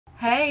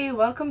Hey,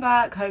 welcome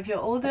back. Hope you're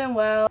all doing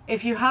well.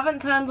 If you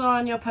haven't turned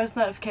on your post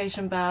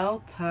notification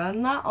bell,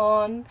 turn that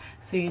on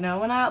so you know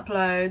when I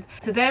upload.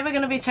 Today we're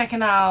going to be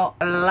checking out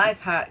life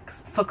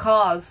hacks for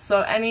cars.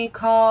 So any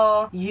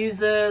car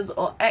users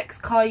or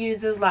ex-car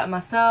users like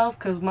myself,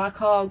 because my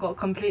car got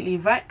completely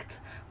wrecked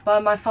by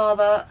my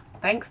father.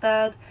 Thanks,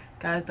 Dad.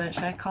 Guys, don't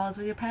share cars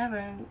with your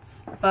parents.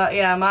 But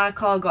yeah, my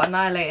car got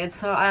annihilated,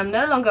 so I am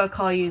no longer a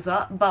car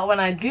user. But when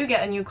I do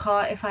get a new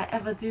car, if I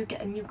ever do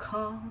get a new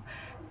car,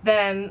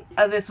 then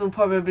this will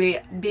probably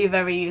be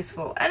very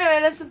useful. Anyway,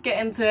 let's just get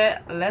into it.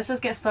 Let's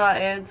just get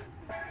started.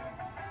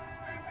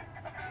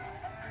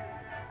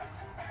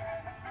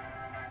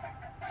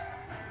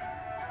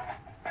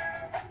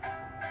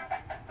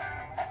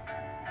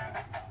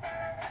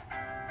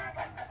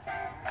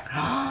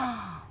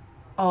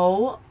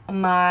 Oh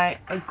my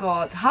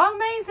god, how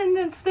amazing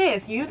is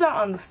this? You don't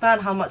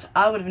understand how much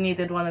I would have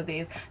needed one of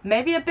these.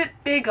 Maybe a bit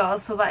bigger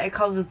so that it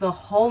covers the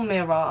whole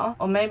mirror,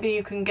 or maybe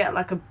you can get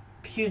like a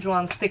huge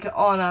one, stick it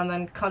on and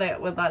then cut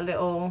it with that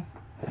little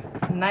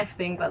knife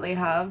thing that they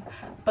have.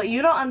 But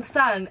you don't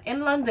understand, in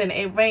London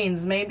it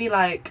rains maybe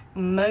like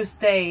most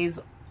days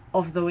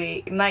of the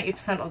week,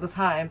 90% of the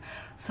time.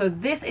 So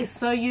this is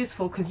so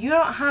useful because you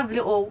don't have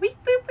little weep,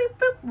 weep, weep,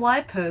 weep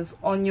wipers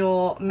on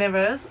your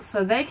mirrors,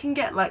 so they can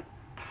get like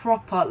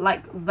proper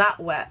like that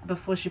wet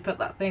before she put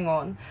that thing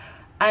on,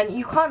 and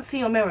you can't see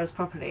your mirrors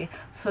properly.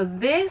 So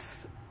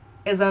this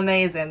is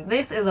amazing.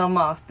 This is a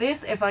must.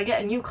 This, if I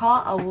get a new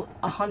car, I will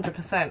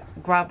 100%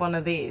 grab one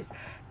of these.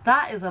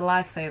 That is a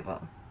lifesaver.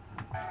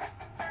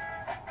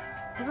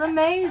 It's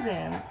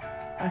amazing.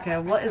 Okay,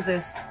 what is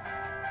this?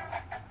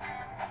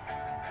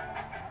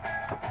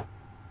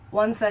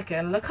 1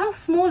 second. Look how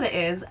small it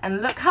is,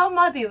 and look how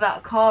muddy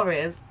that car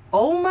is.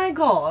 Oh my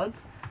god.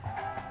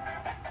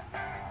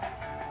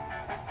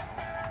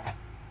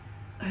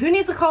 Who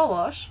needs a car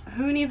wash?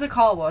 Who needs a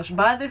car wash?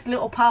 Buy this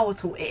little power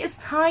tool. It is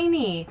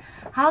tiny.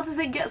 How does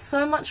it get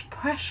so much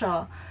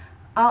pressure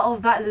out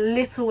of that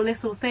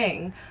little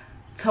thing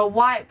to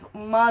wipe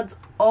mud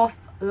off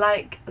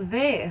like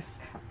this?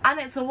 And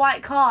it's a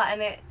white car,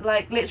 and it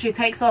like literally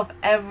takes off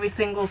every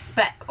single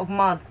speck of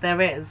mud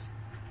there is.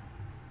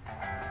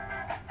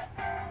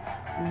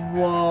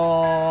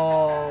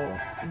 Whoa,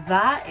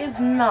 that is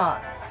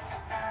nuts.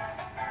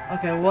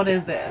 Okay, what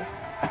is this?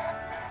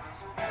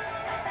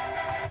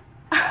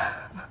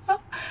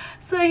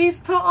 So he's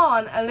put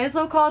on a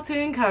little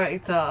cartoon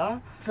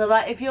character so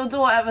that if your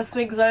door ever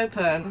swings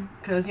open,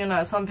 because you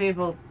know some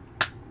people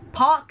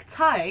park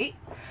tight,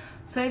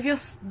 so if your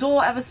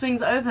door ever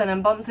swings open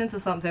and bumps into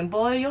something,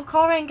 boy, your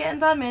car ain't getting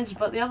damaged,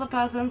 but the other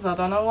person's, I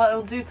don't know what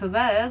it'll do to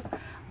theirs,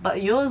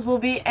 but yours will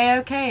be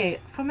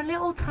a-okay from a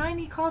little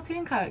tiny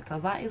cartoon character.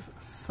 That is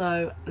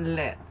so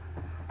lit.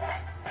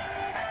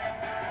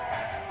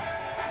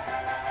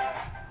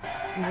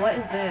 What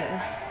is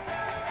this?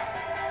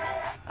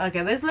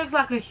 Okay, this looks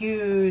like a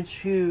huge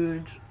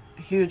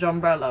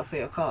umbrella for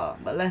your car,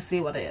 but let's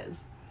see what it is.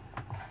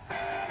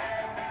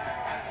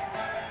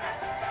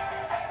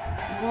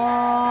 What?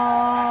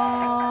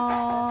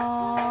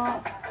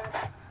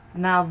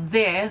 Now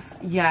this,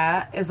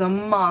 yeah, is a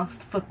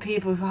must for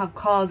people who have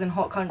cars in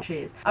hot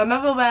countries. I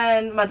remember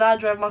when my dad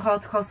drove my car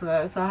to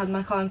Kosovo, so I had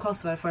my car in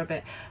Kosovo for a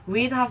bit.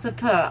 We'd have to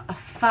put a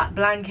fat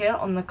blanket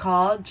on the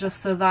car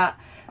just so that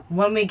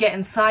when we get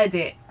inside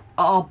it,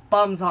 our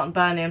bums aren't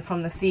burning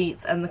from the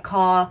seats, and the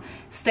car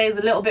stays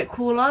a little bit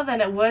cooler than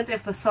it would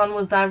if the sun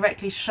was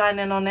directly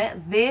shining on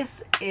it.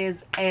 This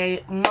is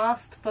a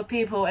must for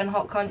people in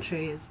hot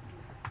countries.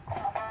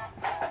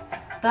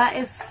 That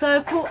is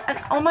so cool. And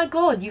oh my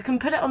god, you can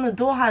put it on the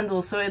door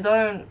handle so it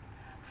don't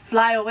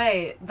fly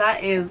away.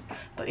 That is,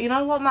 but you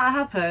know what might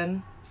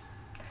happen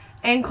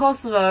in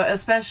Kosovo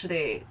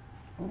especially,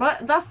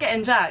 but that's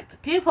getting jacked.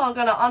 People are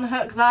gonna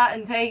unhook that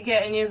and take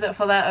it and use it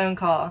for their own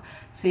car,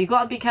 so you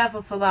gotta be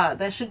careful for that.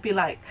 There should be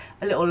like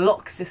a little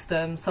lock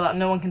system so that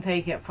no one can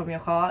take it from your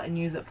car and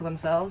use it for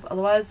themselves.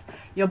 Otherwise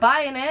you're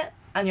buying it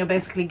and you're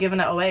basically giving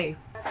it away.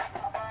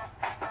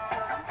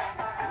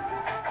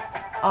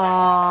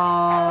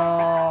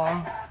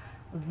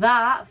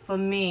 That for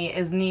me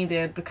is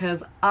needed,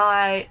 because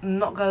I'm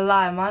not gonna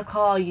lie, my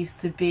car used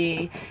to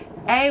be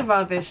a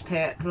rubbish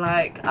tip.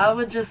 Like, I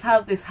would just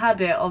have this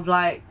habit of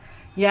like,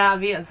 yeah,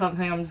 I've eaten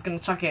something, I'm just gonna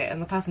chuck it in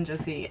the passenger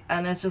seat,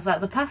 and it's just like,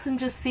 the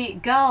passenger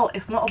seat, girl,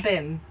 it's not a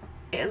bin.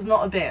 It is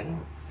not a bin.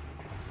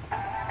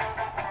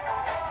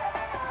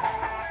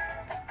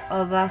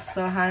 Oh, that's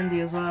so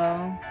handy as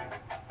well.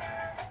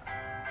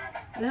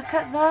 Look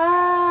at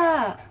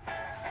that.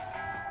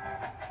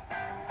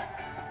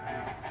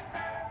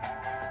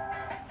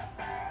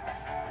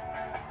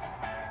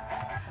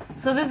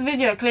 So this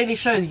video clearly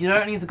shows you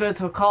don't need to go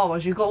to a car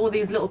wash. You've got all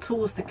these little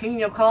tools to clean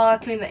your car,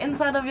 clean the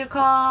inside of your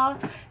car,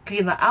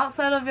 clean the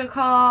outside of your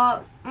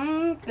car.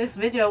 This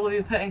video will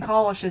be putting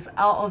car washes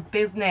out of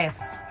business.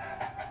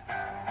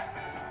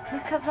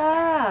 Look at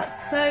that.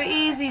 So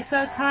easy,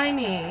 so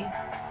tiny.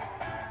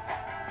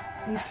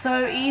 And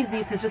so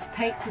easy to just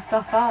take the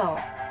stuff out.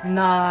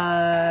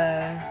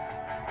 No.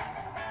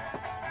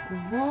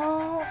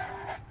 What?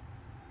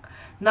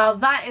 Now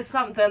that is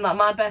something that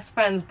my best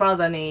friend's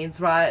brother needs,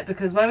 right?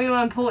 Because when we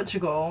were in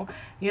Portugal,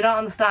 you don't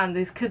understand,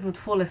 this kid would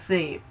fall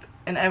asleep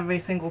in every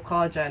single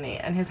car journey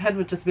and his head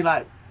would just be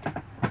like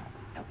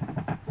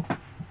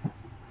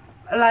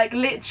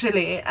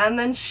literally, and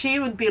then she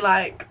would be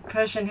like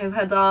pushing his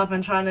head up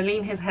and trying to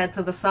lean his head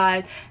to the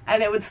side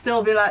and it would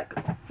still be like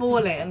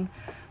falling.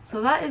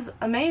 So that is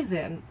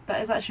amazing.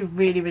 That is actually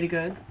really, really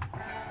good.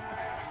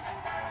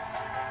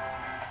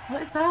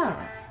 What is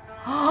that?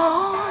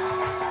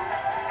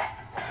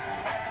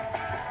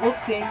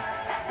 Oopsie.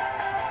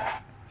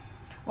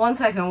 1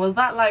 second, was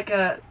that like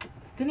a...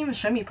 Didn't even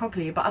show me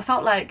properly, but I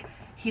felt like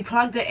he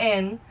plugged it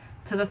in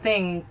to the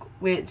thing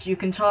which you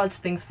can charge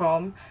things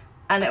from,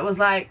 and it was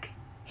like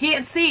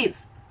heated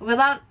seats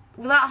without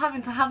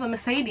having to have a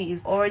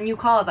Mercedes or a new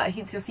car that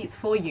heats your seats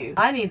for you.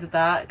 I needed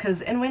that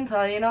because in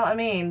winter, you know what I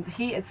mean,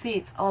 heated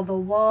seats are the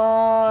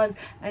ones.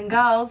 And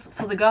girls,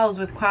 for the girls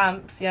with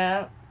cramps,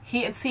 yeah,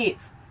 heated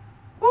seats,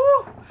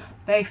 ooh,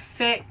 they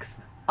fix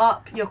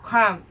up your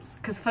cramps.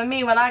 Because for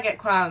me, when I get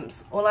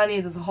cramps, all I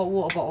need is a hot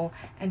water bottle,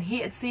 and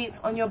heated seats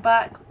on your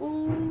back,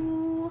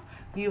 ooh,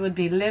 you would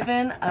be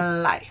living a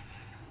life.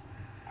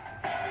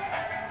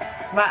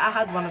 Right, I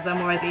had one of them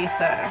already,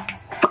 so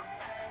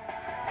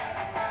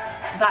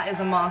that is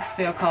a must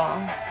for your car.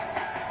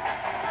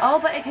 Oh,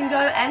 but it can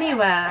go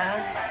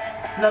anywhere.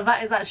 No,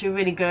 that is actually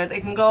really good.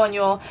 It can go on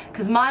your...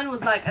 Because mine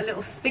was like a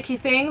little sticky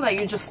thing that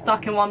you just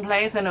stuck in one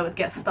place and it would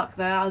get stuck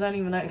there. I don't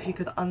even know if you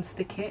could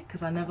unstick it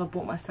because I never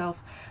brought myself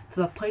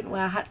to the point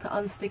where I had to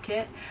unstick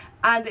it.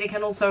 And it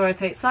can also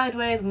rotate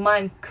sideways.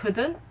 Mine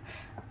couldn't.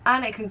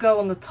 And it can go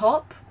on the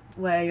top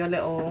where your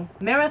little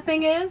mirror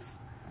thing is.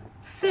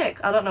 Sick.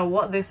 I don't know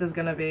what this is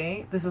gonna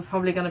be. This is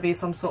probably gonna be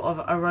some sort of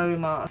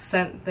aroma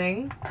scent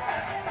thing.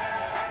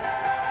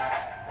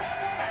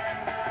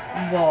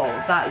 Whoa,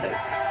 that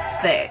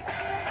looks sick.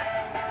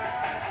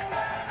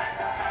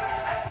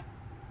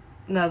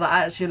 No, that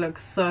actually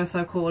looks so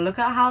cool. Look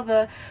at how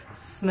the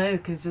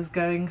smoke is just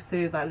going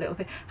through that little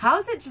thing. How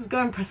is it just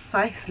going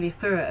precisely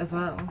through it as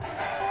well?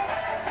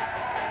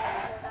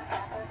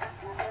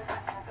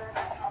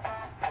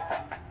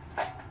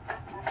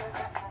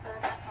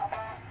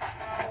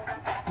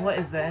 What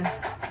is this?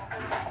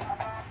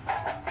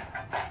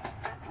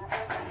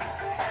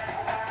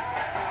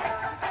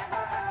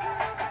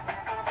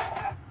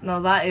 No,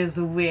 that is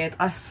weird.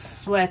 I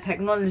swear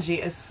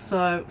technology is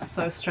so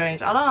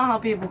strange. I don't know how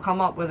people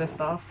come up with this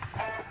stuff.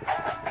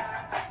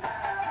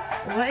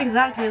 What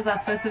exactly is that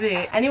supposed to be?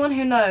 Anyone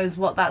who knows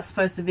what that's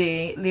supposed to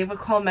be, leave a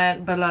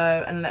comment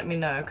below and let me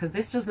know, because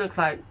this just looks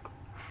like...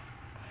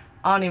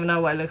 I don't even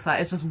know what it looks like.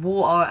 It's just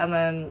water and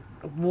then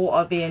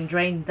water being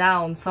drained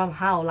down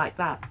somehow like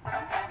that.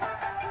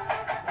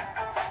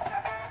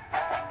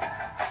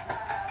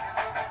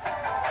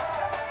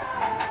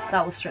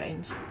 That was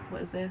strange.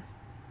 What is this?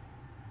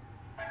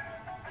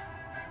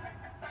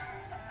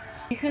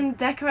 You can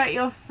decorate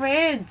your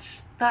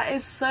fridge. That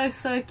is so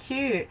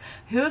cute.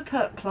 Who would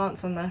put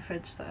plants on their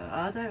fridge though?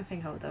 I don't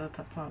think I would ever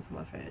put plants on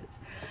my fridge.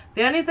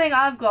 The only thing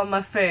I've got on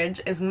my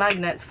fridge is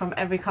magnets from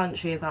every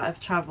country that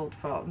I've travelled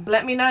from.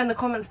 Let me know in the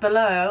comments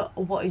below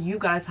what you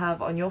guys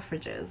have on your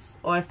fridges.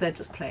 Or if they're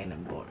just plain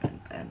and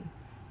boring, then,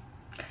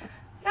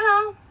 you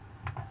know.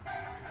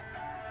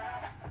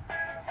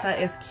 That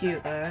is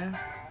cute though.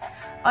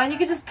 Oh, and you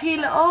can just peel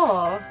it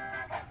off.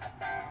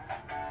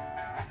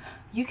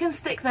 You can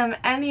stick them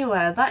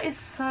anywhere. That is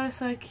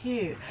so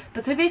cute.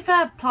 But to be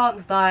fair,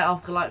 plants die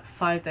after like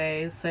 5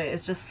 days, so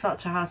it's just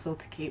such a hassle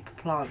to keep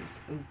plants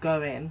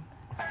going.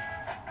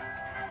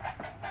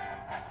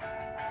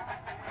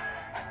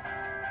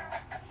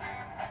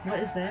 What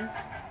is this?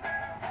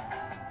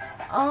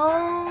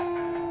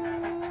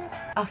 Oh,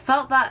 I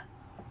felt that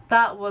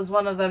was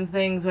one of them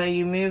things where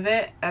you move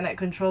it and it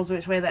controls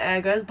which way the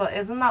air goes, but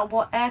isn't that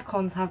what air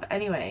cons have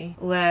anyway,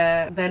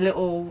 where their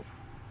little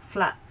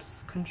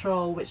flaps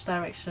control which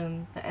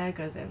direction the air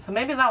goes in? So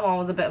maybe that one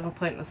was a bit of a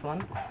pointless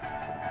one.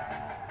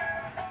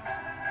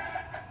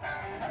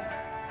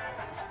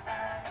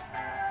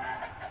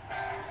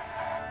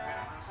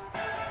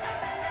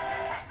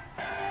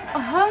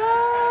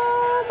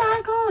 Oh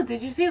my god,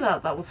 did you see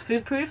that? That was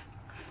food proof,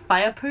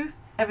 fireproof,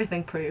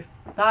 everything proof.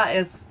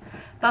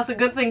 That's a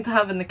good thing to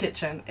have in the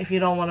kitchen if you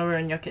don't want to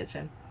ruin your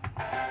kitchen.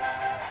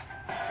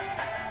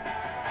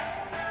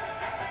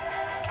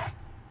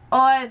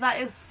 Oh,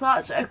 that is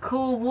such a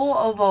cool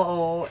water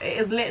bottle. It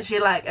is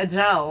literally like a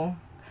gel.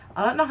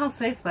 I don't know how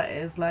safe that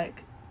is,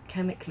 like,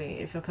 chemically,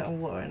 if you're putting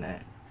water in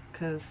it.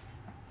 Because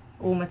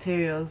all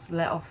materials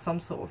let off some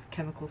sort of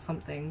chemical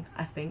something,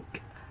 I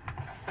think.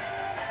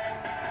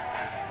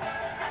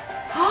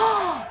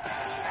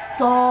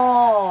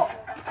 Stop!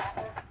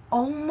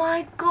 Oh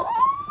my god!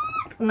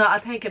 No, I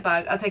take it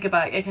back. I take it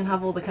back. It can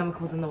have all the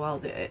chemicals in the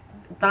world.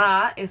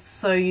 That is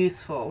so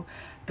useful.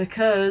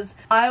 Because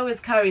I always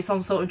carry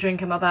some sort of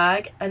drink in my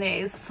bag and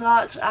it is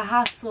such a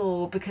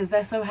hassle because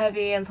they're so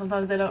heavy and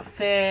sometimes they don't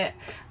fit,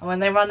 and when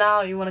they run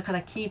out you want to kind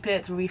of keep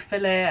it to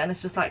refill it, and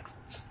it's just like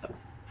a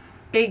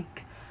big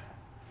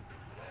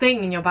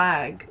thing in your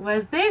bag.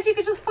 Whereas this, you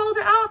could just fold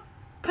it up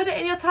put it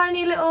in your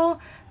tiny little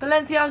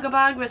Balenciaga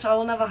bag, which I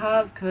will never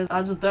have because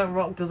I just don't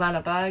rock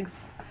designer bags.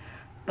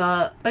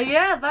 But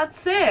yeah,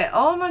 that's it.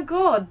 Oh my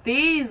god,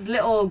 these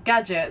little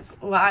gadgets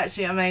were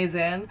actually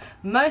amazing.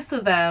 Most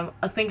of them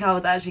I think I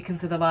would actually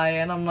consider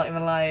buying, I'm not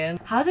even lying.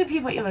 How do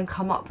people even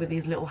come up with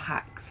these little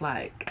hacks?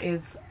 Like,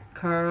 it's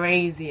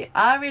crazy.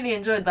 I really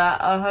enjoyed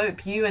that. I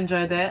hope you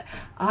enjoyed it.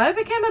 I hope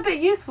it came a bit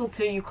useful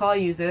to you car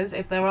users,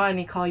 if there are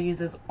any car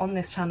users on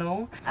this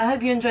channel. I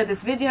hope you enjoyed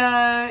this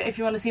video. If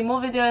you want to see more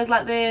videos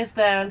like this,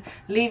 then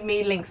leave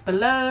me links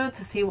below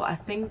to see what I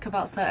think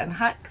about certain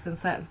hacks and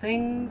certain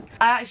things.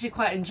 I actually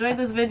quite enjoyed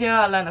this video.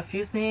 I learned a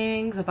few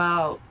things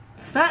about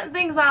certain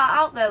things that are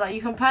out there that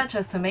you can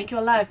purchase to make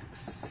your life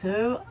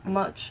so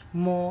much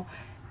more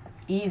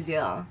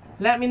easier.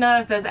 Let me know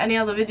if there's any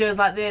other videos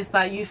like this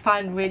that you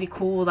find really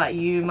cool that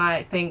you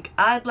might think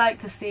I'd like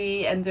to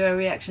see and do a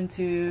reaction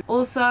to.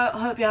 Also,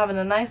 I hope you're having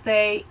a nice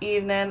day,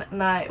 evening,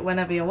 night,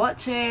 whenever you're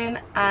watching,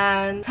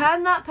 and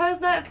turn that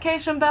post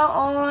notification bell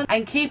on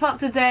and keep up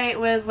to date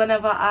with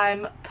whenever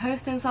I'm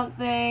posting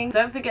something.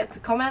 Don't forget to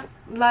comment,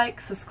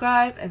 like,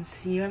 subscribe, and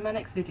see you in my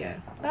next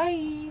video.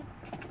 Bye!